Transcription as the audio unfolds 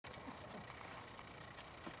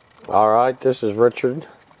Alright, this is Richard,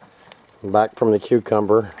 back from the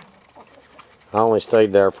cucumber. I only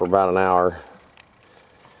stayed there for about an hour.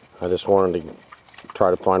 I just wanted to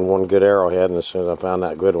try to find one good arrowhead, and as soon as I found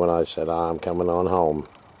that good one, I said, I'm coming on home.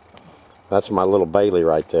 That's my little Bailey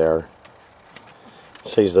right there.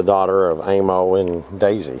 She's the daughter of Amo and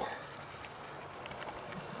Daisy.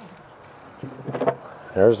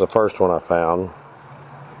 There's the first one I found.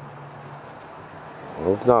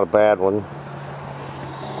 It's not a bad one.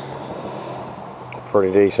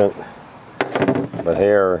 Pretty decent. But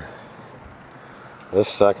here, this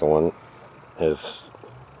second one is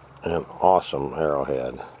an awesome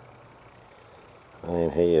arrowhead. I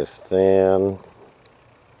mean, he is thin.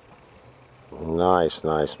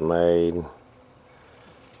 Nice made.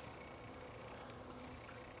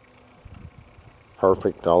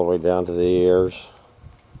 Perfect all the way down to the ears.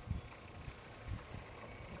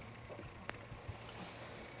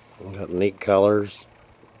 Got neat colors.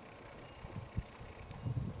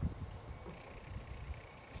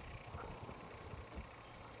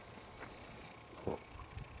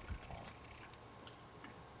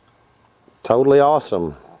 Totally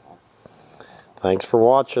awesome. Thanks for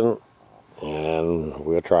watching, and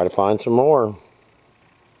we'll try to find some more.